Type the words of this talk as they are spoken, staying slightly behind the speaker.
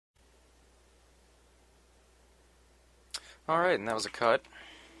Alright, and that was a cut.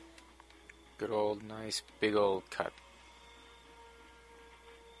 Good old, nice, big old cut.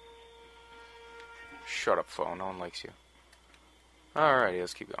 Shut up, phone. No one likes you. Alrighty,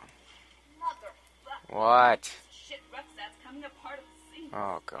 let's keep going. What? Shit rucksack's coming apart at the seams.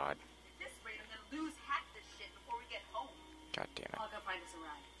 Oh, God. At this rate, I'm gonna lose half this shit before we get home. God damn it. I'll go find us a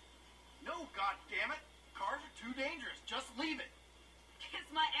ride. No, God damn it! Cars are too dangerous. Just leave it. Kiss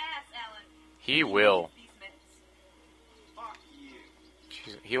my ass, Alan. He will. These minutes. Fuck you.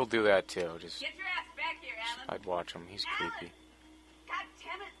 Jeez, he'll do that too. Just, Get your ass back here, Alan. I'd watch him. He's Alan! creepy. God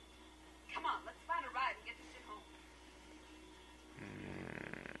damn it. Come on, let's find a ride and get this shit home.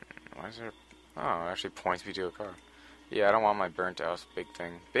 Why is there... Oh, it actually points me to a car. Yeah, I don't want my burnt house. Big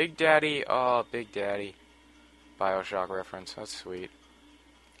thing. Big Daddy. Oh, Big Daddy. Bioshock reference. That's sweet.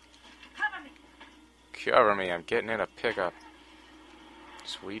 Cover me. Cover me. I'm getting in a pickup.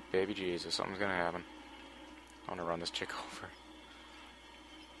 Sweet baby Jesus. Something's gonna happen. I want to run this chick over.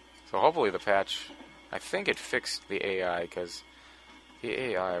 So hopefully the patch... I think it fixed the AI, because the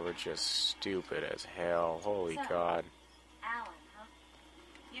AI were just stupid as hell. Holy So, God. Alan, huh?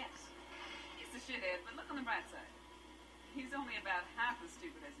 Yes. He's a shithead, but look on the bright side. He's only about half as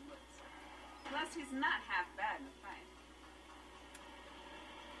stupid as he looks. Plus, he's not half bad in a fight.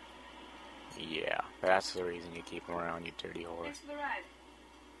 Yeah, that's the reason you keep him around, you dirty whore. Thanks for the ride.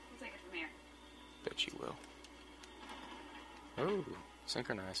 We'll take it from here. Bet you will. Ooh,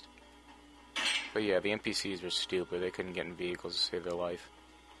 synchronized. But yeah, the NPCs were stupid. They couldn't get in vehicles to save their life.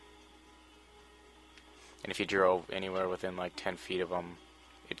 And if you drove anywhere within like 10 feet of them,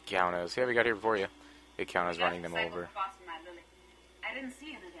 it'd count as, hey, we got here before you. It'd count as running them over. I didn't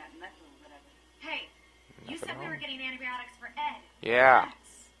see any of that in Metro or whatever. Hey, You said we were getting antibiotics for Ed. Yeah.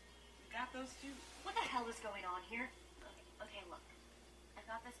 Yes. We got those too. What the hell is going on here? Okay, look. I've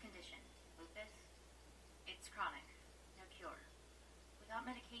got this condition. Lupus. It's chronic. No cure. Without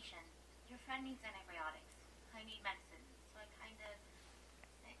medication, your friend needs antibiotics. I need medicine. So I kind of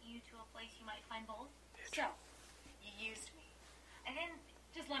sent you to a place you might find both. So, you used me. And then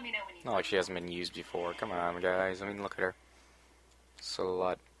just let me know when you... Not like she hasn't been used before. Come on, guys. I mean, look at her.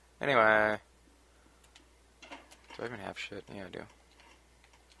 Slut. Anyway. Do I even have shit? Yeah, I do.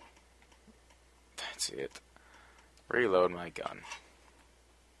 That's it. Reload my gun.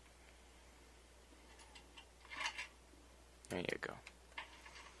 There you go.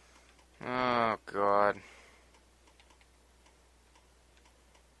 Oh, God.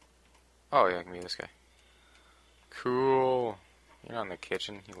 Oh, yeah, I can be this guy. Cool. You're not in the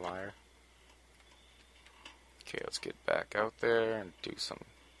kitchen, you liar. Okay, let's get back out there and do something.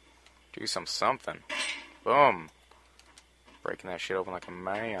 Boom. Breaking that shit open like a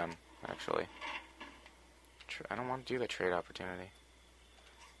man, actually. I don't want to do the trade opportunity.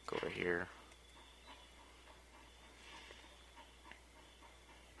 Go over here.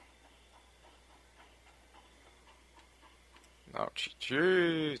 Oh,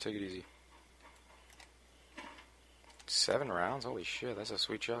 gee, take it easy. 7 rounds? Holy shit, that's a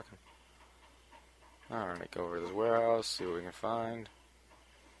sweet shotgun. Alright, go over to this warehouse, see what we can find.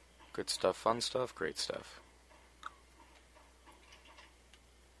 Good stuff, fun stuff, great stuff.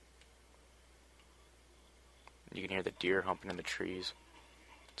 You can hear the deer humping in the trees.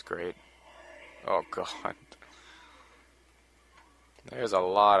 It's great. Oh, God. There's a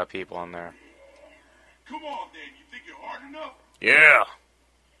lot of people in there. Come on, then. You think you're hard enough? Yeah!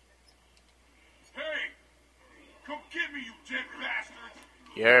 Hey! Come get me, you dead bastards!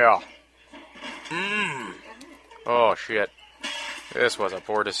 Yeah! Oh, shit. This was a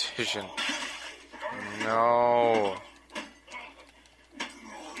poor decision. No.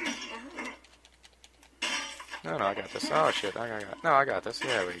 No, I got this. Oh, shit. I got this.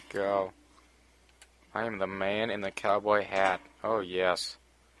 There we go. I am the man in the cowboy hat. Oh, yes.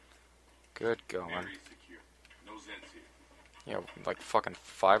 Good going. No Zeds here. Yeah, like fucking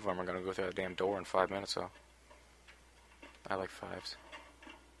 5 of them are gonna go through that damn door in 5 minutes, so. I like 5s.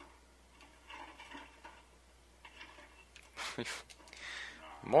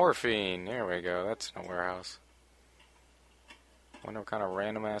 Morphine. There we go. That's in a warehouse. Wonder what kind of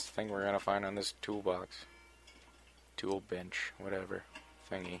random ass thing we're gonna find on this toolbox. Tool bench. Whatever.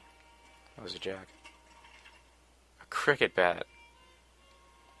 Thingy. That was a jack. A cricket bat.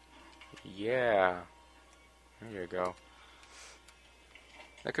 Yeah. There you go.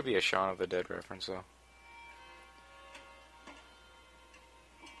 That could be a Shaun of the Dead reference, though.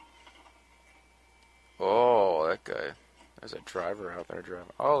 Oh, that guy. There's a driver out there driving.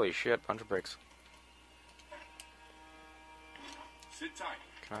 Holy shit, bunch of brakes. Sit tight.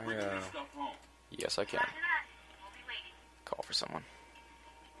 Can Bring I, this stuff home. Yes, I can. Roger that. We'll be waiting. Call for someone.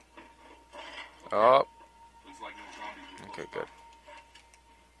 Oh. Looks like no zombies. Okay, good.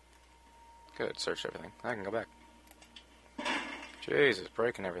 Good, searched everything. I can go back. Jesus,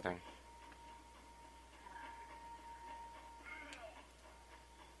 breaking everything.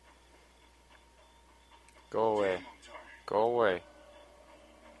 Go away. Go away.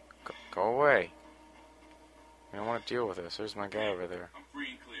 Go away. I don't want to deal with this. There's my guy over there. I'm free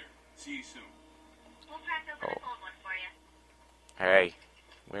and clear. See you soon. We'll crack open a cold one for you. Hey,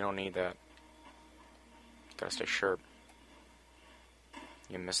 we don't need that. Gotta stay sharp.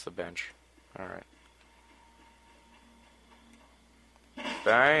 You missed the bench. Alright.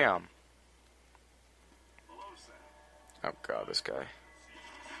 Bam! Hello, Sam. Oh god, this guy.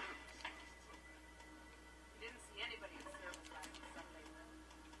 We didn't see anybody in service last Sunday.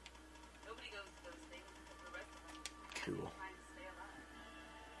 Nobody goes to those things except the rest of them. Cool. Trying to stay alive.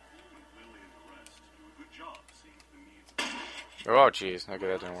 You and Lily and the rest do a good job seeing to the needs of the Oh jeez, okay,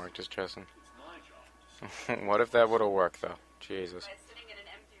 that didn't work. Just chesting. It's my job to see What if that would have worked though? Jesus. By sitting in an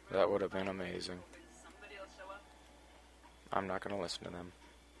empty room, That would have been amazing. hoping somebody will show up. I'm not gonna listen to them.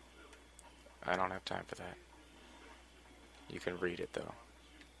 I don't have time for that. You can read it though.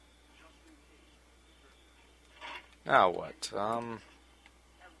 Now what? Yeah,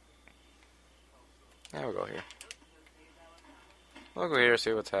 we'll go here. We'll go here,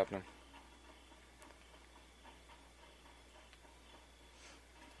 see what's happening.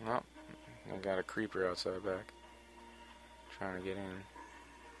 Well, I got a creeper outside back. Trying to get in.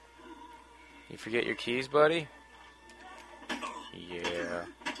 You forget your keys, buddy? Yeah.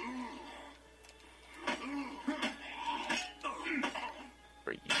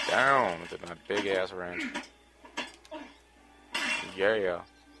 Break you down with my big ass wrench. Yeah.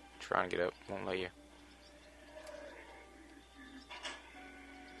 Trying to get up, won't let you.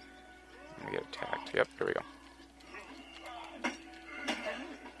 I'm gonna get attacked. Yep, here we go.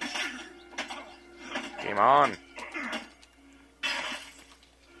 Game on.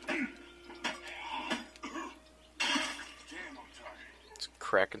 It's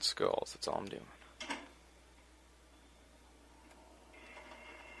cracking skulls, that's all I'm doing.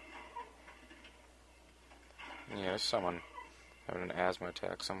 Yeah, there's someone having an asthma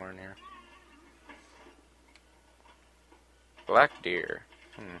attack somewhere in here. Black deer.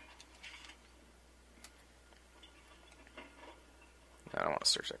 I don't want to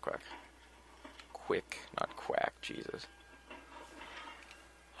search that quack. Quick, not quack, Jesus.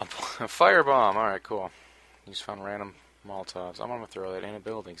 A firebomb, alright, cool. You just found random Molotovs. I'm gonna throw that in a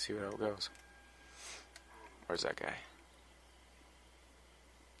building, see how it goes. Where's that guy?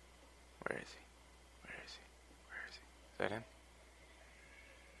 Where is he? Where is he? Where is he? Is that him?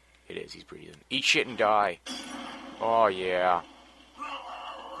 It is, he's breathing. Eat shit and die! Oh, yeah.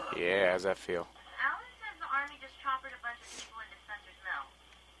 Yeah, how's that feel? Alan says the army just choppered a bunch of people into Spencer's Mill.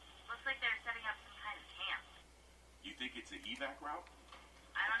 Looks like they're setting up some kind of camp. You think it's an evac route?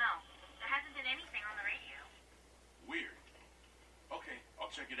 I don't know. There hasn't been anything on the radio. Weird. Okay, I'll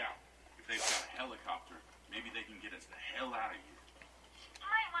check it out. If they've got a helicopter, maybe they can get us the hell out of here. You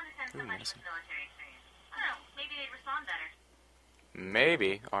might want to send somebody with military experience. I don't know. Maybe they'd respond better.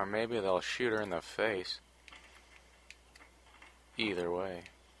 Maybe, or maybe they'll shoot her in the face. Either way.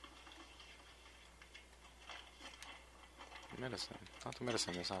 Medicine. Not the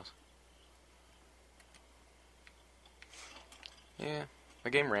medicine in this house. Yeah, the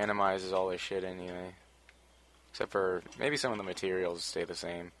game randomizes all this shit anyway. Except for, maybe some of the materials stay the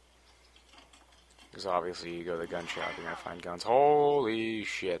same. Because obviously you go to the gun shop, you're gonna find guns. Holy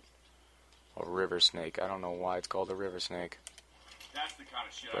shit. A river snake. I don't know why it's called a river snake. That's the kind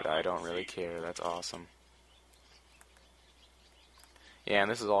of shit But I'd I like don't to really see. care. That's awesome. Yeah,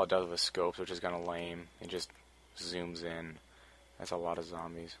 and this is all it does with scopes, which is kind of lame. It just zooms in. That's a lot of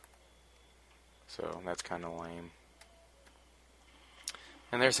zombies. So, that's kind of lame.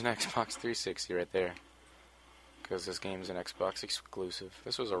 And there's an Xbox 360 right there. Because this game's an Xbox exclusive.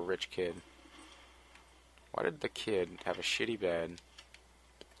 This was a rich kid. Why did the kid have a shitty bed,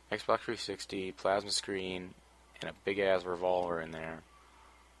 Xbox 360, plasma screen, and a big-ass revolver in there?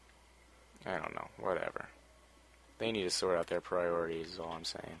 I don't know. Whatever. They need to sort out their priorities, is all I'm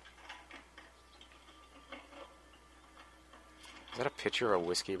saying. Is that a picture of a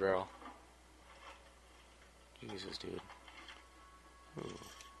whiskey barrel? Jesus, dude. Ooh.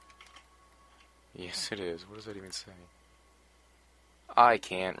 Yes, it is. What does that even say? I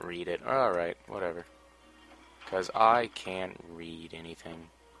can't read it. Alright, whatever. Because I can't read anything.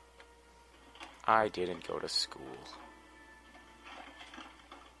 I didn't go to school.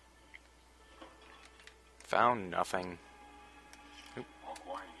 Found nothing. Oop. All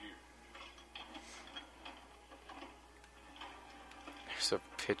quiet here. There's a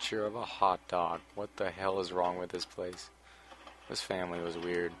picture of a hot dog. What the hell is wrong with this place? This family was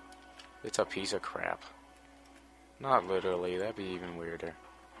weird. It's a piece of crap. Not literally, that'd be even weirder.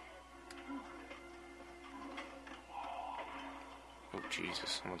 Oh,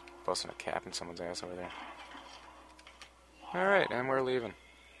 Jesus. Someone's busting a cap in someone's ass over there. Alright, and we're leaving.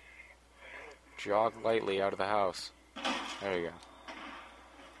 Jog lightly out of the house. There you go.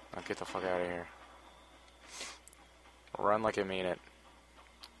 Now get the fuck out of here. Run like you mean it.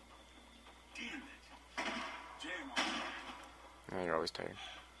 Yeah, you're always tired.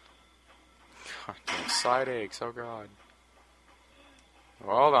 God damn, side aches, oh god.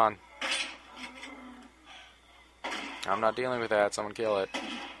 Well, hold on. I'm not dealing with that, someone kill it.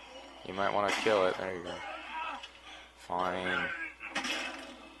 You might want to kill it, there you go. Fine.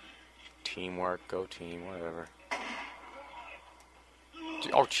 Teamwork, go team, whatever.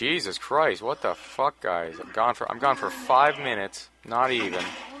 Oh, Jesus Christ, what the fuck, guys? I'm gone for 5 minutes, not even.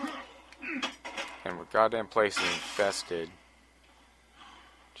 And our goddamn place is infested.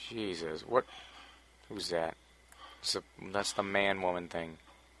 Jesus, what? Who's that? That's the man-woman thing.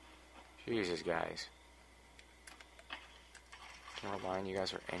 Jesus, guys. Can't rely on you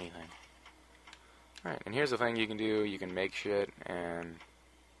guys for anything. Alright, and here's the thing you can do. You can make shit, and...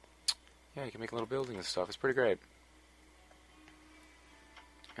 yeah, you can make little buildings and stuff. It's pretty great.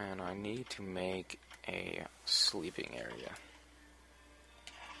 And I need to make a sleeping area.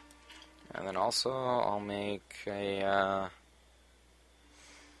 And then also, I'll make a,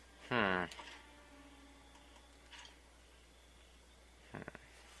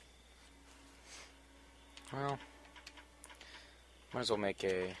 Well, might as well make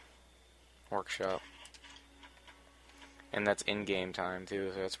a workshop. And that's in-game time,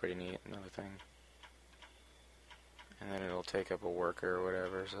 too, so that's pretty neat. Another thing. And then it'll take up a worker or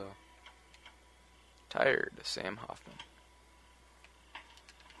whatever, so... Tired, Sam Hoffman.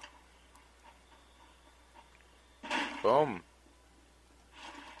 Boom!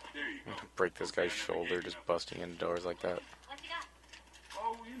 There you go. Break this guy's shoulder just busting into doors like that. What you got?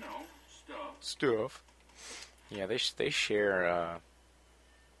 Oh, you know, stuff. Stuff. Yeah, they share,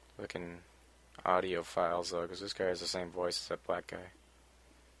 looking audio files, though, because this guy has the same voice as that black guy.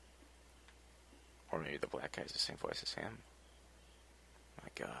 Or maybe the black guy has the same voice as him. My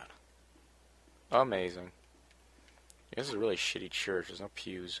god. Amazing. This is a really shitty church. There's no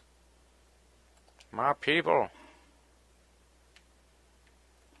pews. My people!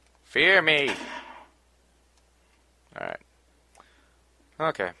 Fear me! Alright.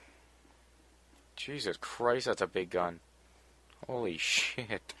 Okay. Jesus Christ, that's a big gun. Holy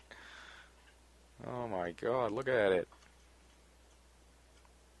shit. Oh my god, look at it.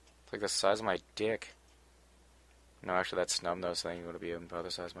 It's like the size of my dick. No, actually that snub-nose thing would be about the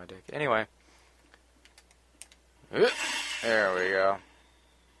size of my dick. Anyway. There we go.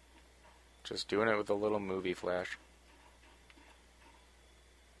 Just doing it with a little movie flash.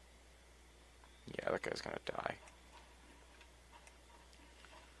 Yeah, that guy's gonna die.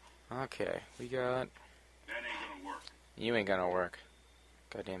 Okay, we got... That ain't gonna work. You ain't gonna work.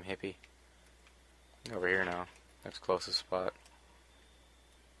 Goddamn hippie. Over here now. Next closest spot.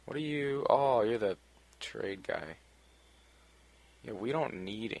 What are you... Oh, you're the trade guy. Yeah, we don't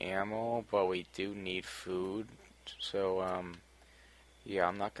need ammo, but we do need food. So, yeah,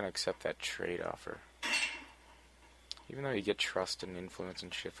 I'm not gonna accept that trade offer. Even though you get trust and influence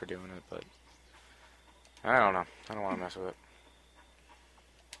and shit for doing it, but... I don't know. I don't want to mess with it.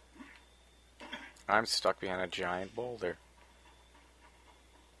 I'm stuck behind a giant boulder.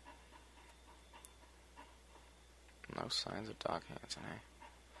 No signs of Doc Hanson,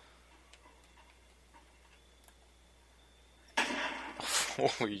 eh?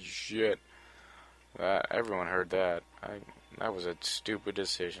 Holy shit. Everyone heard that. That was a stupid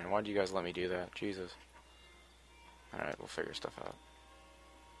decision. Why did you guys let me do that? Jesus. Alright, we'll figure stuff out.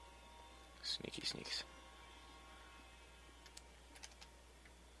 Sneaky sneaks.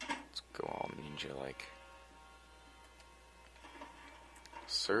 Let's go all ninja-like.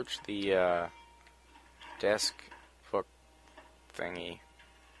 Search the, desk book thingy.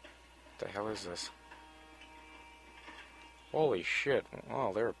 What the hell is this? Holy shit.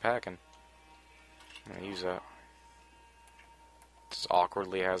 Oh, they were packing. I'm gonna use that. Just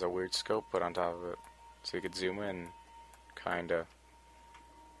awkwardly has a weird scope put on top of it. So you could zoom in. Kinda.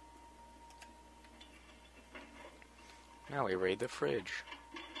 Now we raid the fridge.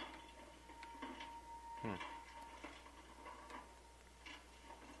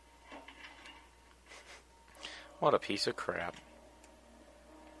 What a piece of crap.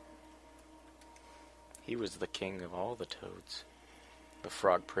 He was the king of all the toads. The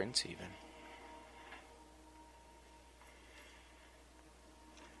frog prince, even.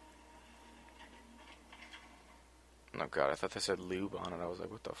 Oh god, I thought they said lube on it. I was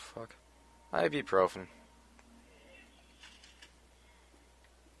like, what the fuck? Ibuprofen.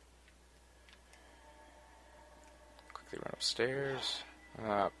 Quickly run upstairs.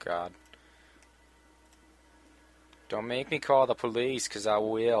 Oh god. Don't make me call the police, because I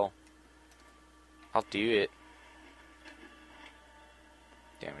will. I'll do it.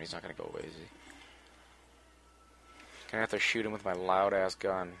 Damn it, he's not gonna go away, is he? Gonna have to shoot him with my loud-ass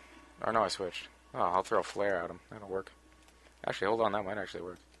gun. Or no, I switched. Oh, I'll throw a flare at him. That'll work. Actually, hold on, that might actually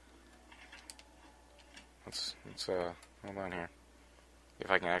work. Let's hold on here. If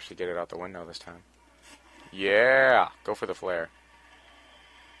I can actually get it out the window this time. Yeah! Go for the flare.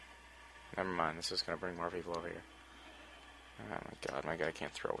 Never mind, this is gonna bring more people over here. Oh my god, my guy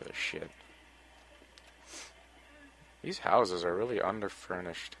can't throw with his shit. These houses are really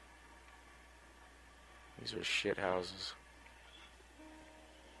underfurnished. These are shit houses.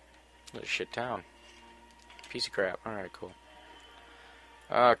 This is a shit town. Piece of crap. Alright, cool.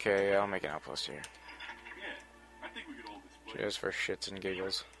 Okay, I'll make an outpost here. Yeah, I think we could hold this place. Just for shits and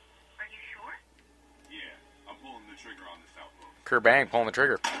giggles. Are you sure? Yeah, I'm pulling the trigger on this outpost. Kerbang, pulling the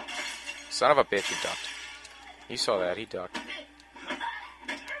trigger. Son of a bitch, he ducked. He saw that, he ducked.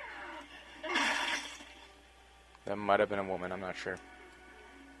 That might have been a woman, I'm not sure.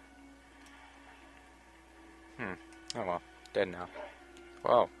 Oh well, dead now.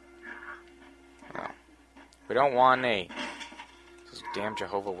 Whoa. No. We don't want any. Those damn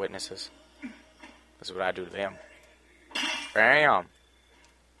Jehovah's Witnesses. This is what I do to them. Bam!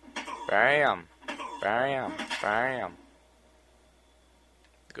 Bam! Bam! Bam!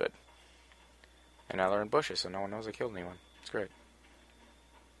 Good. And now they're in bushes, so no one knows I killed anyone. It's great.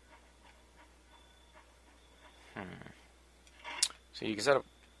 So you can set up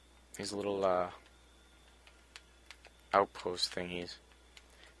these little outpost thingies,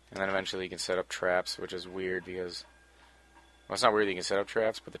 and then eventually you can set up traps, which is weird because, well, it's not weird that you can set up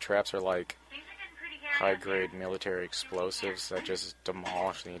traps, but the traps are like high-grade military explosives that just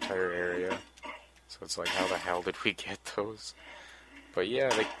demolish the entire area. So it's like, how the hell did we get those? But yeah,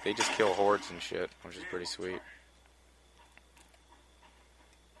 they just kill hordes and shit, which is pretty sweet.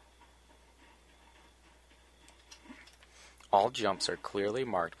 All jumps are clearly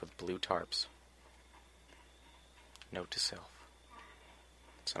marked with blue tarps. Note to self.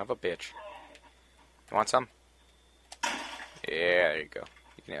 Son of a bitch. You want some? Yeah, there you go.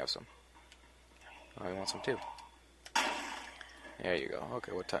 You can have some. Oh, you want some too? There you go.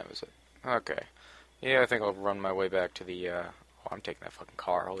 Okay, what time is it? Okay. Yeah, I think I'll run my way back to the, oh, I'm taking that fucking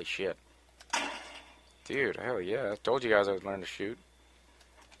car. Holy shit. Dude, hell yeah. I told you guys I would learn to shoot.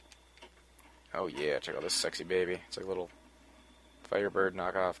 Oh yeah, check out this sexy baby. It's like a little Firebird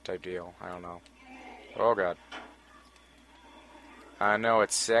knockoff type deal. I don't know. Oh god. I know,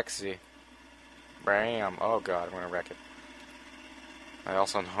 it's sexy. Bam. Oh god, I'm gonna wreck it. I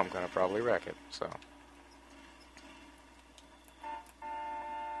also know I'm gonna probably wreck it, so.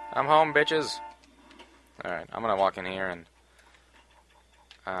 I'm home, bitches! Alright, I'm gonna walk in here and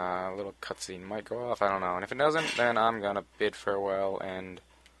a little cutscene might go off, I don't know. And if it doesn't, then I'm gonna bid farewell and...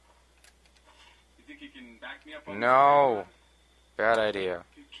 You think you can back me up on No! Bad idea.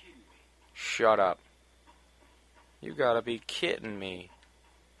 You're kidding me. Shut up. You gotta be kidding me.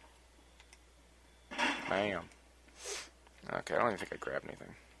 Bam. Okay, I don't even think I grabbed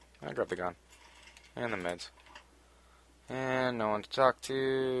anything. I grabbed the gun. And the meds. And no one to talk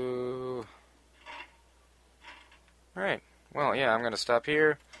to. Alright. Well, yeah, I'm gonna stop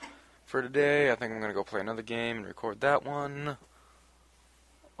here for today. I think I'm gonna go play another game and record that one.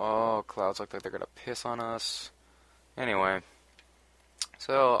 Oh, clouds look like they're gonna piss on us. Anyway.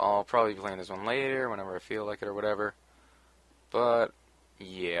 So, I'll probably be playing this one later, whenever I feel like it or whatever. But,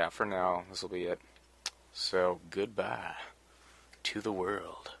 yeah, for now, this will be it. So, goodbye to the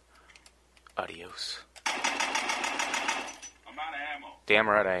world. Adios. I'm out of ammo. Damn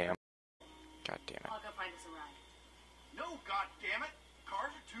right I am. God damn it. I'll go find us a ride. No, goddammit!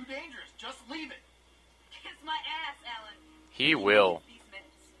 Cars are too dangerous. Just leave it. Kiss my ass, Alan. He will. These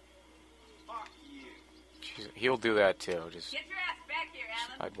minutes. Fuck you. Jeez, he'll do that too. Just, Get your ass back here,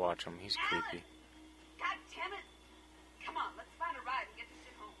 Alan. I'd watch him. He's Alan! creepy. God damn it. Come on, let's find a ride and get this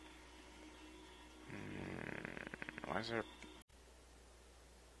shit home. Why is there...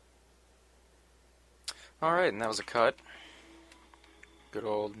 Alright, and that was a cut. Good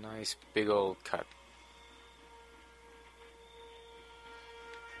old, nice, big old cut.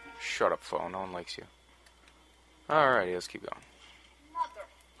 Shut up, phone. No one likes you. Alrighty, let's keep going.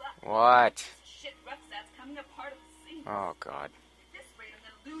 Motherfucker. What? This shit rucksack's coming apart at the seams. Oh, God. At this rate, I'm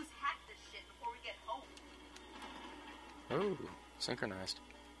gonna lose half this shit before we get home. Ooh, synchronized.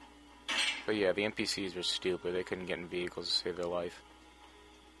 But yeah, the NPCs were stupid. They couldn't get in vehicles to save their life.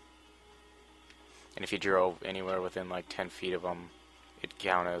 And if you drove anywhere within like 10 feet of them, it'd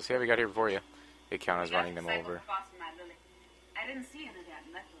count as, hey, we got here before you. It'd count as running them over. I didn't see any of that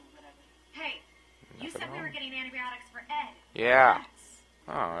metal or whatever. Hey, you Nothing said we were wrong. getting antibiotics for Ed. Yeah. Yes.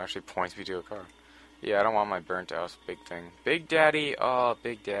 Oh, it actually points me to a car. Yeah, I don't want my burnt house. Big thing. Big Daddy. Oh,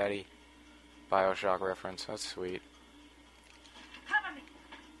 Big Daddy. Bioshock reference. That's sweet. Cover me.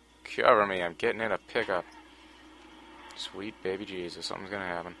 Cover me. I'm getting in a pickup. Sweet baby Jesus. Something's gonna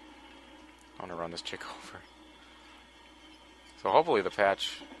happen. I want to run this chick over. So hopefully the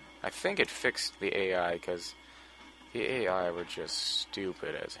patch... I think it fixed the AI, because the AI were just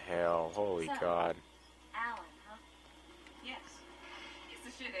stupid as hell. Holy So- God. Alan, huh? Yes. He's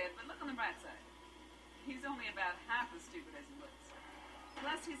a shithead, but look on the bright side. He's only about half as stupid as he looks.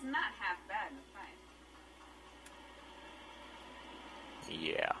 Plus, he's not half bad in a fight.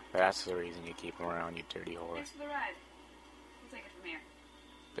 Yeah, that's the reason you keep him around, you dirty whore. Thanks for the ride. We'll take it from here.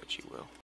 Bet you will.